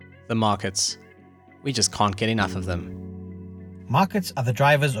the markets. We just can't get enough of them. Markets are the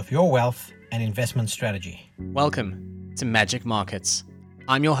drivers of your wealth and investment strategy. Welcome to Magic Markets.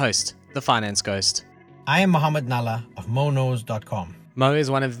 I'm your host, the Finance Ghost. I am Mohammed Nalla of Monos.com. Mo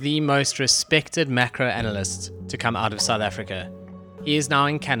is one of the most respected macro analysts to come out of South Africa. He is now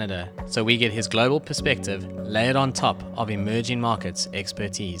in Canada, so we get his global perspective layered on top of emerging markets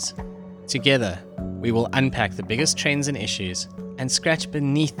expertise. Together, we will unpack the biggest trends and issues and scratch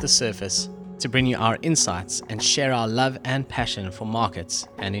beneath the surface to bring you our insights and share our love and passion for markets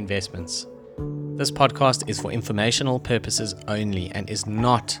and investments. This podcast is for informational purposes only and is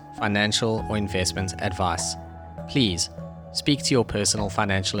not financial or investment advice. Please speak to your personal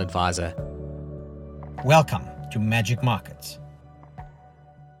financial advisor. Welcome to Magic Markets.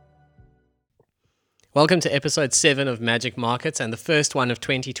 Welcome to episode 7 of Magic Markets and the first one of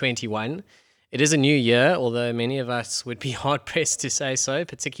 2021. It is a new year, although many of us would be hard-pressed to say so,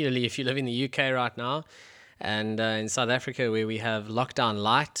 particularly if you live in the UK right now. And in South Africa, where we have lockdown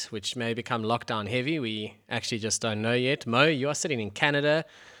light, which may become lockdown heavy, we actually just don't know yet. Mo, you are sitting in Canada,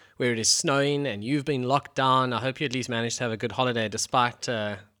 where it is snowing, and you've been locked down. I hope you at least managed to have a good holiday despite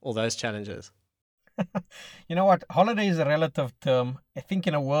all those challenges. You know what? Holiday is a relative term. I think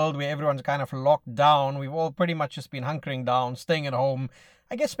in a world where everyone's kind of locked down, we've all pretty much just been hunkering down, staying at home,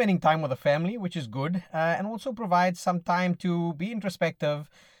 I guess spending time with the family, which is good, and also provides some time to be introspective,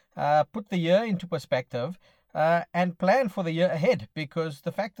 put the year into perspective, and plan for the year ahead. Because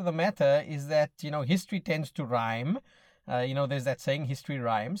the fact of the matter is that, history tends to rhyme. There's that saying, history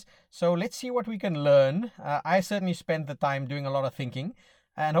rhymes. So let's see what we can learn. I certainly spent the time doing a lot of thinking,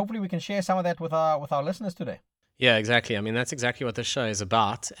 and hopefully we can share some of that with our listeners today. Yeah, exactly. I mean, that's exactly what the show is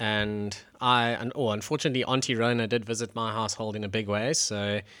about. And unfortunately, Auntie Rona did visit my household in a big way.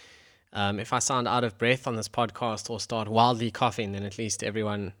 So if I sound out of breath on this podcast or start wildly coughing, then at least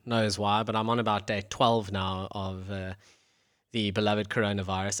everyone knows why. But I'm on about day 12 now of the beloved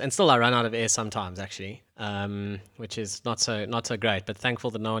coronavirus. And still I run out of air sometimes, actually, which is not so great. But thankful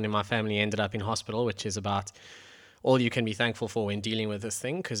that no one in my family ended up in hospital, which is about all you can be thankful for when dealing with this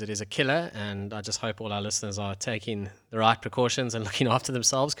thing, because it is a killer. And I just hope all our listeners are taking the right precautions and looking after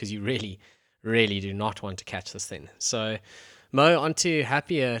themselves, because you really, really do not want to catch this thing. So, Mo, on to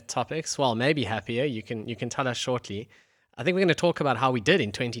happier topics. Well, maybe happier. You can tell us shortly. I think we're going to talk about how we did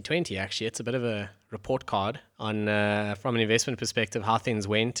in 2020, actually. It's a bit of a report card on, from an investment perspective, how things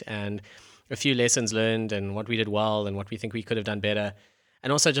went and a few lessons learned and what we did well and what we think we could have done better.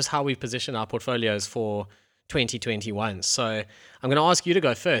 And also just how we've positioned our portfolios for 2021. So I'm going to ask you to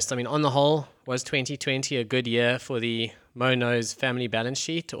go first. I mean, on the whole, was 2020 a good year for the Monos family balance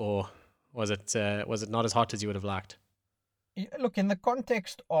sheet, or was it not as hot as you would have liked? Look, in the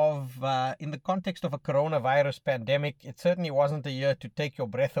context of a coronavirus pandemic, it certainly wasn't a year to take your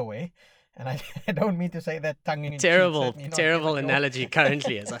breath away. And I don't mean to say that tongue in cheek. Terrible analogy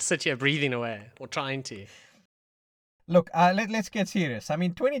currently as I sit here breathing away or trying to. Look, let's get serious. I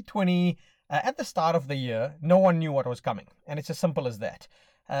mean, 2020. At the start of the year, no one knew what was coming, and it's as simple as that.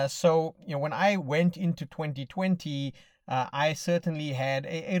 So when I went into 2020, I certainly had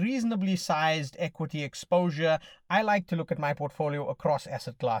a reasonably sized equity exposure. I like to look at my portfolio across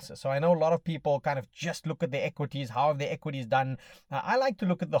asset classes. So I know a lot of people kind of just look at the equities, how have the equities done. I like to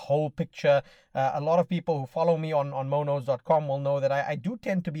look at the whole picture. A lot of people who follow me on Monos.com will know that I do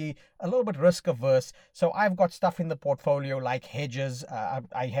tend to be a little bit risk averse. So I've got stuff in the portfolio like hedges.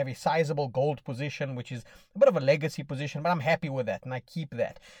 I have a sizable gold position, which is a bit of a legacy position, but I'm happy with that and I keep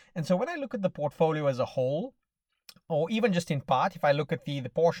that. And so when I look at the portfolio as a whole, or even just in part, if I look at the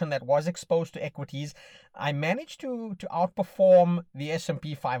portion that was exposed to equities, I managed to outperform the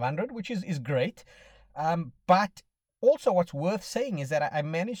S&P 500, which is great. But also what's worth saying is that I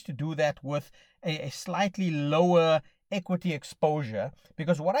managed to do that with a slightly lower equity exposure,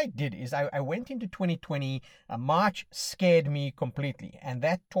 because what I did is I went into 2020, March scared me completely. And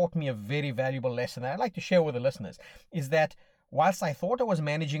that taught me a very valuable lesson that I'd like to share with the listeners, is that whilst I thought I was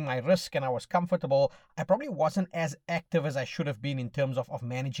managing my risk and I was comfortable, I probably wasn't as active as I should have been in terms of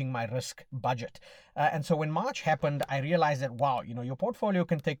managing my risk budget. And so when March happened, I realized that, wow, your portfolio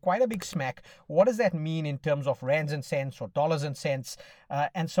can take quite a big smack. What does that mean in terms of rands and cents or dollars and cents?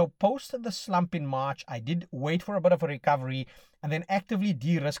 And so post the slump in March, I did wait for a bit of a recovery and then actively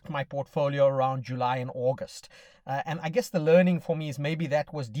de-risked my portfolio around July and August. And I guess the learning for me is maybe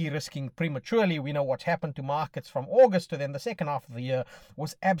that was de-risking prematurely. We know what's happened to markets from August to then the second half of the year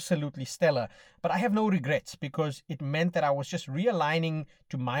was absolutely stellar. But I have no regrets, because it meant that I was just realigning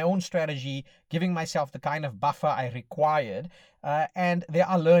to my own strategy, giving myself the kind of buffer I required. and there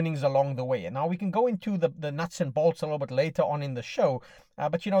are learnings along the way. And now we can go into the nuts and bolts a little bit later on in the show.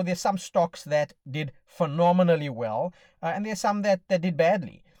 But there's some stocks that did phenomenally well, and there's some that did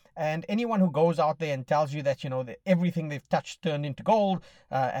badly. And anyone who goes out there and tells you that that everything they've touched turned into gold,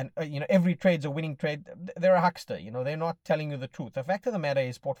 and every trade's a winning trade, they're a huckster. They're not telling you the truth. The fact of the matter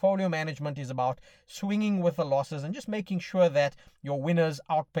is, portfolio management is about swinging with the losses and just making sure that your winners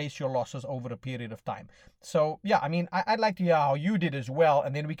outpace your losses over a period of time. So yeah, I mean, I'd like to hear how you did as well,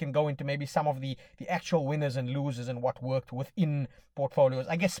 and then we can go into maybe some of the actual winners and losers and what worked within portfolios.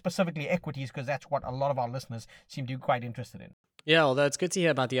 I guess specifically equities, because that's what a lot of our listeners seem to be quite interested in. Yeah, although it's good to hear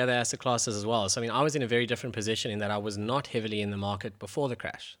about the other asset classes as well. So, I mean, I was in a very different position in that I was not heavily in the market before the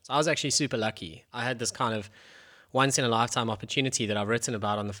crash. So I was actually super lucky. I had this kind of once in a lifetime opportunity that I've written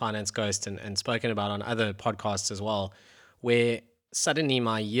about on the Finance Ghost and spoken about on other podcasts as well, where suddenly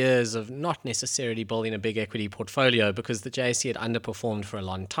my years of not necessarily building a big equity portfolio, because the JSE had underperformed for a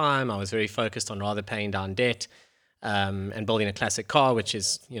long time. I was very focused on rather paying down debt and building a classic car, which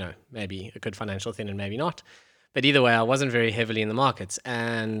is, maybe a good financial thing and maybe not. But either way, I wasn't very heavily in the markets.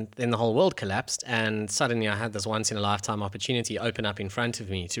 And then the whole world collapsed. And suddenly I had this once in a lifetime opportunity open up in front of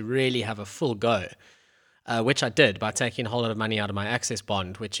me to really have a full go, which I did by taking a whole lot of money out of my Access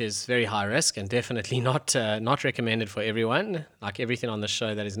bond, which is very high risk and definitely not recommended for everyone. Like everything on the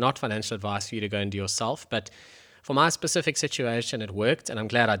show, that is not financial advice for you to go and do yourself. But for my specific situation, it worked. And I'm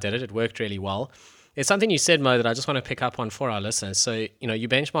glad I did it. It worked really well. There's something you said, Mo, that I just want to pick up on for our listeners. So, you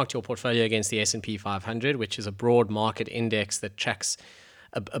benchmarked your portfolio against the S&P 500, which is a broad market index that tracks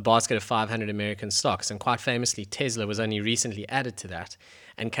a basket of 500 American stocks. And quite famously, Tesla was only recently added to that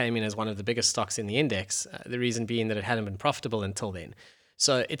and came in as one of the biggest stocks in the index, the reason being that it hadn't been profitable until then.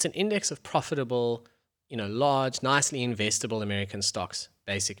 So it's an index of profitable, large, nicely investable American stocks,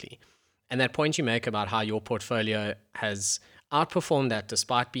 basically. And that point you make about how your portfolio has outperformed that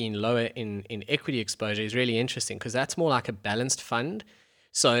despite being lower in equity exposure is really interesting, because that's more like a balanced fund.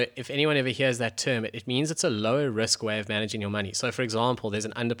 So if anyone ever hears that term, it means it's a lower risk way of managing your money. So for example, there's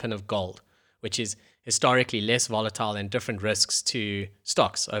an underpin of gold, which is historically less volatile and different risks to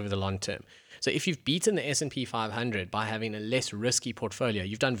stocks over the long term. So if you've beaten the S&P 500 by having a less risky portfolio,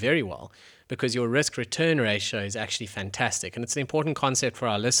 you've done very well, because your risk return ratio is actually fantastic. And it's an important concept for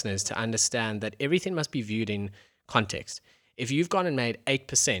our listeners to understand that everything must be viewed in context. If you've gone and made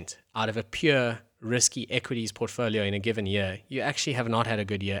 8% out of a pure risky equities portfolio in a given year, you actually have not had a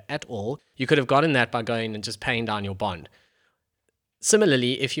good year at all. You could have gotten that by going and just paying down your bond.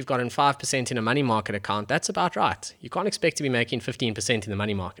 Similarly, if you've gotten 5% in a money market account, that's about right. You can't expect to be making 15% in the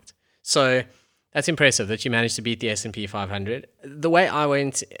money market. So that's impressive that you managed to beat the S&P 500. The way I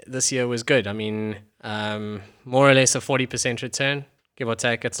went this year was good. I mean, more or less a 40% return, give or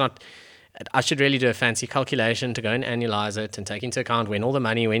take. It's not... I should really do a fancy calculation to go and annualize it and take into account when all the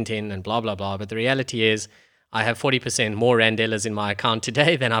money went in and blah, blah, blah. But the reality is I have 40% more Randellas in my account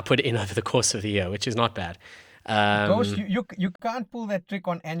today than I put in over the course of the year, which is not bad. Ghost, you can't pull that trick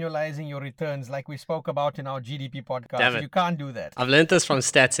on annualizing your returns like we spoke about in our GDP podcast. You can't do that. I've learned this from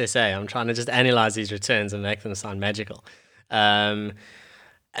Stats SA. I'm trying to just annualize these returns and make them sound magical. And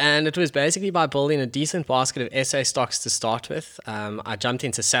it was basically by building a decent basket of SA stocks to start with. I jumped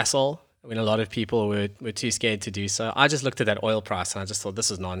into Sasol when a lot of people were too scared to do so. I just looked at that oil price and I just thought, this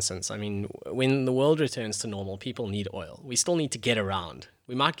is nonsense. I mean, when the world returns to normal, people need oil. We still need to get around.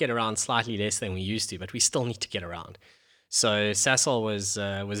 We might get around slightly less than we used to, but we still need to get around. So Sasol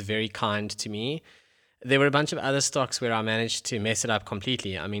was very kind to me. There were a bunch of other stocks where I managed to mess it up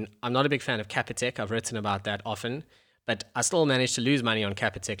completely. I mean, I'm not a big fan of Capitec. I've written about that often. But I still managed to lose money on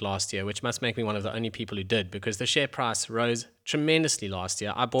Capitec last year, which must make me one of the only people who did, because the share price rose tremendously last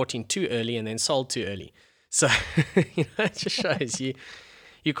year. I bought in too early and then sold too early. So, it just shows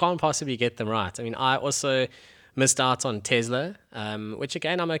you can't possibly get them right. I mean, I also missed out on Tesla, which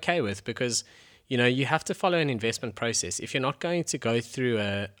again, I'm okay with, because, you have to follow an investment process. If you're not going to go through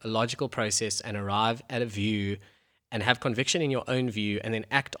a logical process and arrive at a view and have conviction in your own view and then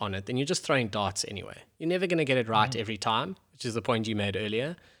act on it, then you're just throwing darts anyway. You're never going to get it right every time, which is the point you made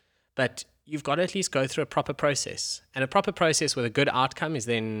earlier. But you've got to at least go through a proper process. And a proper process with a good outcome is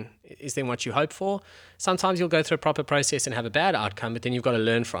then what you hope for. Sometimes you'll go through a proper process and have a bad outcome, but then you've got to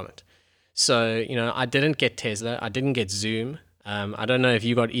learn from it. So, I didn't get Tesla. I didn't get Zoom. I don't know if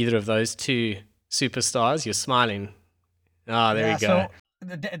you got either of those two superstars. You're smiling. There we go.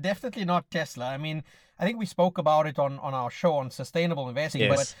 So definitely not Tesla. I mean, I think we spoke about it on our show on sustainable investing.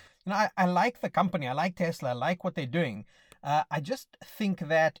 Yes. But I like the company. I like Tesla. I like what they're doing. I just think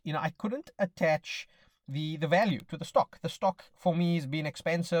that I couldn't attach the value to the stock. The stock for me has been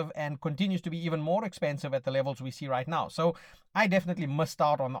expensive and continues to be even more expensive at the levels we see right now. So I definitely missed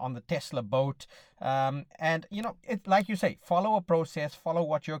out on the Tesla boat. And like you say, follow a process, follow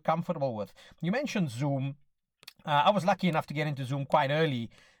what you're comfortable with. You mentioned Zoom. I was lucky enough to get into Zoom quite early.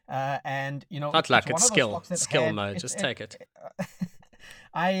 And Not luck, one it's of those skill. stocks that Skill mode. Just take it.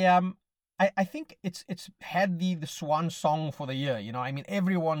 I think it's had the swan song for the year. I mean,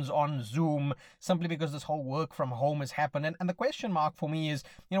 everyone's on Zoom simply because this whole work from home has happened. And the question mark for me is,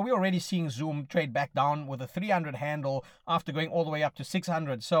 we're already seeing Zoom trade back down with a 300 handle after going all the way up to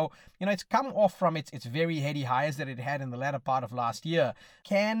 600. So, it's come off from its very heady highs that it had in the latter part of last year.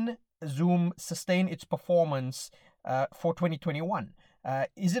 Can Zoom sustain its performance for 2021?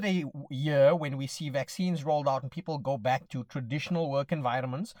 Is it a year when we see vaccines rolled out and people go back to traditional work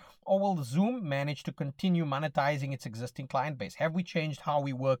environments, or will Zoom manage to continue monetizing its existing client base? Have we changed how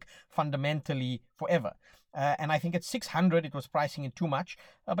we work fundamentally forever? And I think at 600, it was pricing in too much.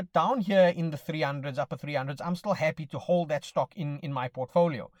 But down here in the 300s, upper 300s, I'm still happy to hold that stock in my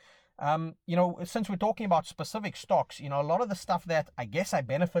portfolio. Since we're talking about specific stocks, a lot of the stuff that I guess I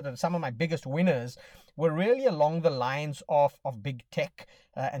benefited, some of my biggest winners were really along the lines of big tech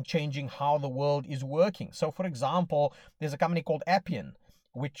and changing how the world is working. So, for example, there's a company called Appian,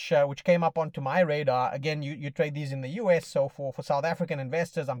 which came up onto my radar. Again, you trade these in the US, so for South African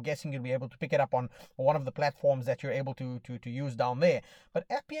investors, I'm guessing you'll be able to pick it up on one of the platforms that you're able to use down there. But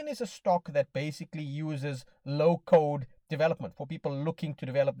Appian is a stock that basically uses low-code development for people looking to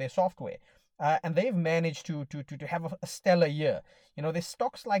develop their software. And they've managed to have a stellar year. There's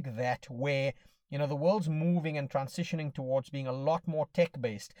stocks like that where the world's moving and transitioning towards being a lot more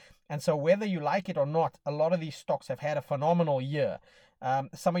tech-based. And so whether you like it or not, a lot of these stocks have had a phenomenal year.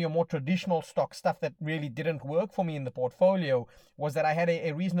 Some of your more traditional stock stuff that really didn't work for me in the portfolio was that I had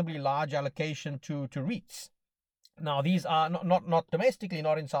a reasonably large allocation to REITs. Now, these are not domestically,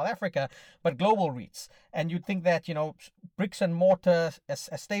 not in South Africa, but global REITs. And you'd think that, bricks and mortar, as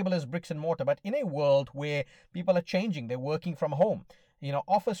stable as bricks and mortar, but in a world where people are changing, they're working from home.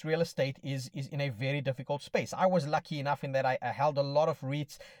 Office real estate is in a very difficult space. I was lucky enough in that I held a lot of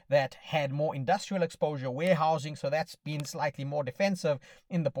REITs that had more industrial exposure, warehousing, so that's been slightly more defensive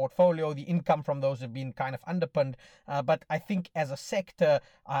in the portfolio. The income from those have been kind of underpinned. But I think as a sector,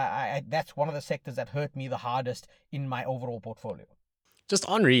 that's one of the sectors that hurt me the hardest in my overall portfolio. Just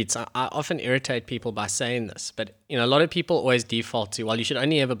on REITs, I often irritate people by saying this, but a lot of people always default to, well, you should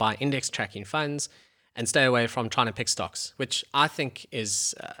only ever buy index tracking funds and stay away from trying to pick stocks, which I think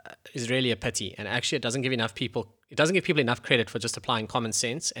is really a pity. And actually, it doesn't give people enough credit for just applying common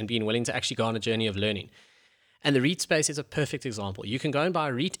sense and being willing to actually go on a journey of learning. And the REIT space is a perfect example. You can go and buy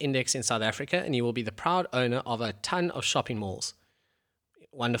a REIT index in South Africa, and you will be the proud owner of a ton of shopping malls.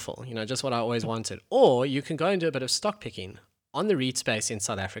 Wonderful, just what I always wanted. Or you can go and do a bit of stock picking on the REIT space in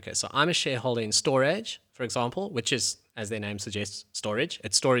South Africa. So I'm a shareholder in Storage, for example, which is, as their name suggests, storage.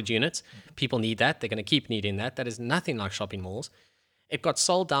 It's storage units. People need that. They're going to keep needing that. That is nothing like shopping malls. It got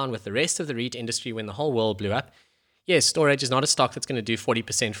sold down with the rest of the REIT industry when the whole world blew up. Yes, storage is not a stock that's going to do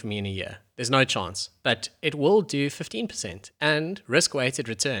 40% for me in a year. There's no chance. But it will do 15%. And risk-weighted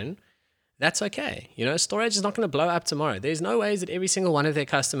return, that's okay. Storage is not going to blow up tomorrow. There's no ways that every single one of their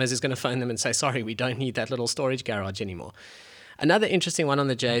customers is going to phone them and say, sorry, we don't need that little storage garage anymore. Another interesting one on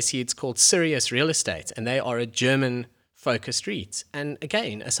the JSE, it's called Sirius Real Estate, and they are a German-focused REIT. And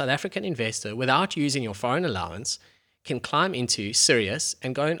again, a South African investor, without using your foreign allowance, can climb into Sirius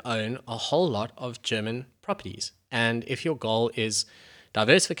and go and own a whole lot of German properties. And if your goal is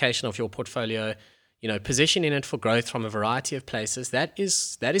diversification of your portfolio, positioning it for growth from a variety of places, that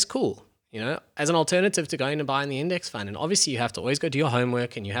is cool. As an alternative to going and buying the index fund. And obviously, you have to always go do your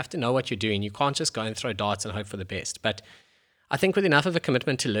homework and you have to know what you're doing. You can't just go and throw darts and hope for the best. But I think with enough of a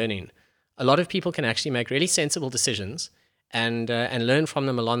commitment to learning, a lot of people can actually make really sensible decisions and learn from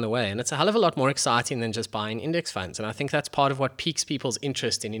them along the way. And it's a hell of a lot more exciting than just buying index funds. And I think that's part of what piques people's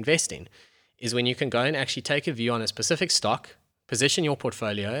interest in investing, is when you can go and actually take a view on a specific stock, position your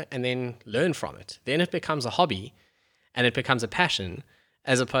portfolio, and then learn from it. Then it becomes a hobby and it becomes a passion,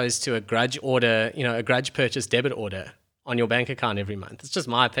 as opposed to a grudge order, a grudge purchase debit order on your bank account every month. It's just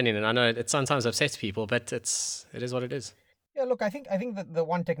my opinion. And I know it sometimes upsets people, but it is what it is. Yeah, look, I think that the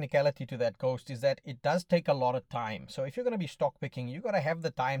one technicality to that, Ghost, is that it does take a lot of time. So if you're going to be stock picking, you got to have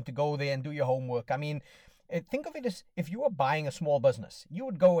the time to go there and do your homework. I mean, think of it as if you were buying a small business. You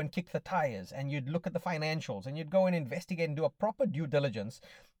would go and kick the tires and you'd look at the financials and you'd go and investigate and do a proper due diligence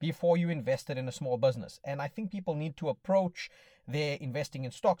before you invested in a small business. And I think people need to approach they're investing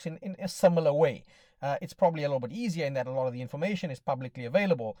in stocks in a similar way. It's probably a little bit easier in that a lot of the information is publicly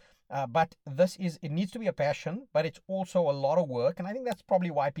available. But it needs to be a passion, but it's also a lot of work. And I think that's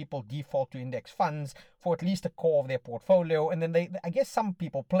probably why people default to index funds for at least a core of their portfolio. And then I guess some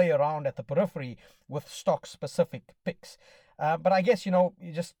people play around at the periphery with stock specific picks. But I guess,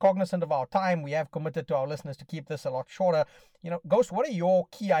 just cognizant of our time, we have committed to our listeners to keep this a lot shorter. Ghost, what are your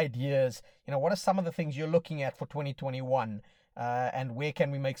key ideas? What are some of the things you're looking at for 2021? And where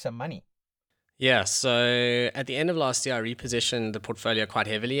can we make some money? Yeah, so at the end of last year, I repositioned the portfolio quite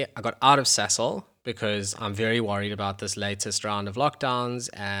heavily. I got out of Sasol because I'm very worried about this latest round of lockdowns.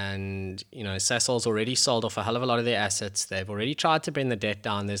 And, Sasol's already sold off a hell of a lot of their assets. They've already tried to bring the debt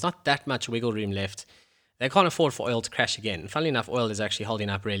down. There's not that much wiggle room left. They can't afford for oil to crash again. Funnily enough, oil is actually holding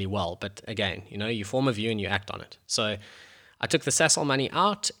up really well. But again, you form a view and you act on it. So I took the Sasol money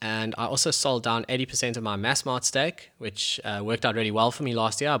out, and I also sold down 80% of my Massmart stake, which worked out really well for me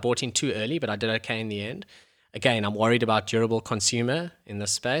last year. I bought in too early, but I did okay in the end. Again, I'm worried about durable consumer in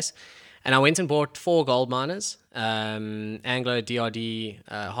this space. And I went and bought 4 gold miners, Anglo, DRD,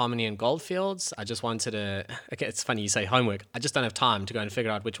 Harmony, and Goldfields. I just wanted okay, it's funny you say homework. I just don't have time to go and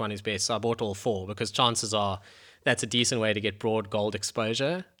figure out which one is best. So I bought all 4 because chances are that's a decent way to get broad gold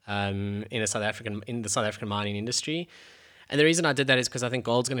exposure in the South African mining industry. And the reason I did that is because I think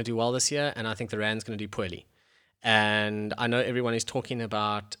gold's going to do well this year, and I think the rand's going to do poorly. And I know everyone is talking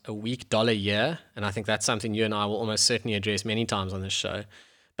about a weak dollar year, and I think that's something you and I will almost certainly address many times on this show.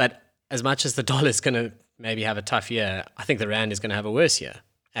 But as much as the dollar is going to maybe have a tough year, I think the rand is going to have a worse year.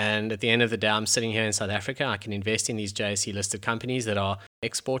 And at the end of the day, I'm sitting here in South Africa. I can invest in these JSE listed companies that are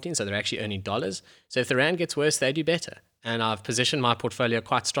exporting, so they're actually earning dollars. So if the rand gets worse, they do better. And I've positioned my portfolio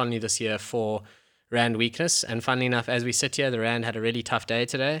quite strongly this year for rand weakness. And funnily enough, as we sit here, the rand had a really tough day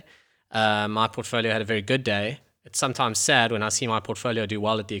today. My portfolio had a very good day. It's sometimes sad when I see my portfolio do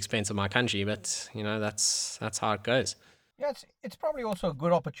well at the expense of my country, but that's how it goes. Yeah, it's probably also a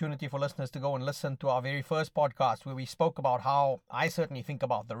good opportunity for listeners to go and listen to our very first podcast where we spoke about how I certainly think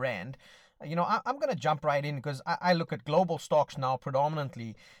about the rand. I'm going to jump right in because I look at global stocks now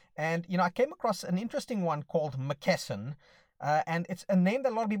predominantly. And, I came across an interesting one called McKesson. And it's a name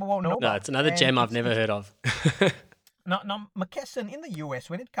that a lot of people won't know about. No, it's another gem I've never heard of. Now, McKesson in the US,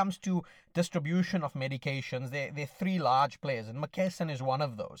 when it comes to distribution of medications, there are 3 large players, and McKesson is one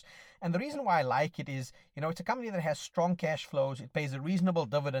of those. And the reason why I like it is, it's a company that has strong cash flows. It pays a reasonable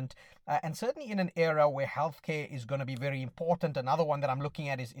dividend, and certainly in an era where healthcare is going to be very important. Another one that I'm looking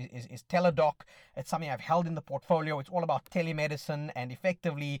at is Teladoc. It's something I've held in the portfolio. It's all about telemedicine and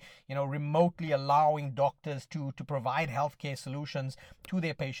effectively, remotely allowing doctors to provide healthcare solutions to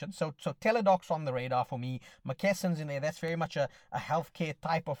their patients. So Teladoc's on the radar for me. McKesson's in there. That's very much a healthcare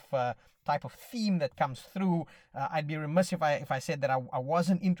type of theme that comes through. I'd be remiss if I said that I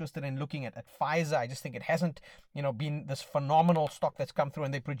wasn't interested in looking at Pfizer. I just think it hasn't, been this phenomenal stock that's come through,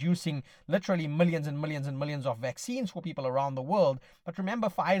 and they're producing literally millions and millions and millions of vaccines for people around the world. But remember,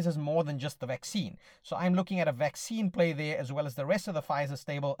 Pfizer is more than just the vaccine. So I'm looking at a vaccine play there as well as the rest of the Pfizer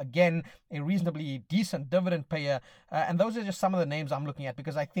stable. Again, a reasonably decent dividend payer. And those are just some of the names I'm looking at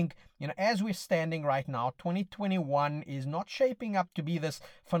because I think, as we're standing right now, 2021 is not shaping up to be this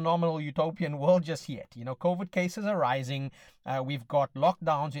phenomenal utopian world just yet. COVID cases are rising. We've got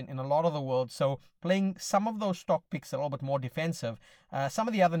lockdowns in a lot of the world. So playing some of those stock picks a little bit more defensive. Some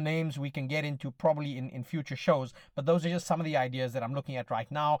of the other names we can get into probably in future shows, but those are just some of the ideas that I'm looking at right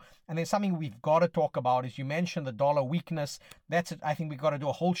now. And there's something we've got to talk about is you mentioned the dollar weakness. I think we've got to do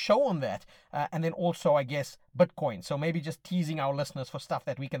a whole show on that. And then also, I guess, Bitcoin. So maybe just teasing our listeners for stuff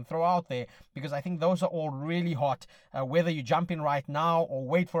that we can throw out there, because I think those are all really hot. Whether you jump in right now or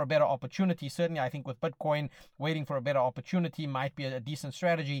wait for a better opportunity, certainly I think with Bitcoin, waiting for a better opportunity might be a decent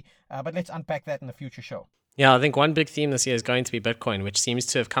strategy. But let's unpack that in the future show. Yeah, I think one big theme this year is going to be Bitcoin, which seems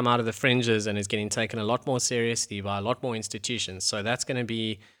to have come out of the fringes and is getting taken a lot more seriously by a lot more institutions. So that's going to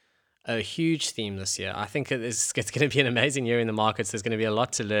be a huge theme this year. I think it's going to be an amazing year in the markets. There's going to be a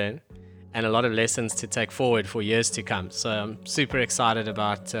lot to learn and a lot of lessons to take forward for years to come. So I'm super excited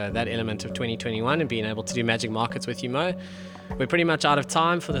about that element of 2021 and being able to do Magic Markets with you, Mo. We're pretty much out of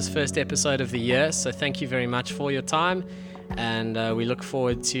time for this first episode of the year. So thank you very much for your time. And we look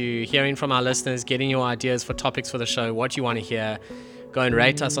forward to hearing from our listeners, getting your ideas for topics for the show, what you want to hear. Go and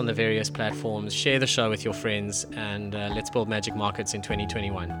rate us on the various platforms, share the show with your friends, and let's build Magic Markets in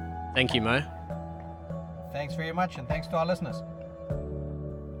 2021. Thank you, Mo. Thanks very much, and thanks to our listeners.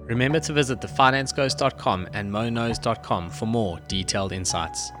 Remember to visit thefinanceghost.com and moknows.com for more detailed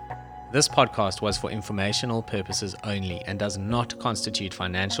insights. This podcast was for informational purposes only and does not constitute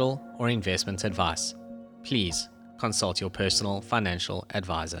financial or investment advice. Please consult your personal financial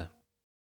advisor.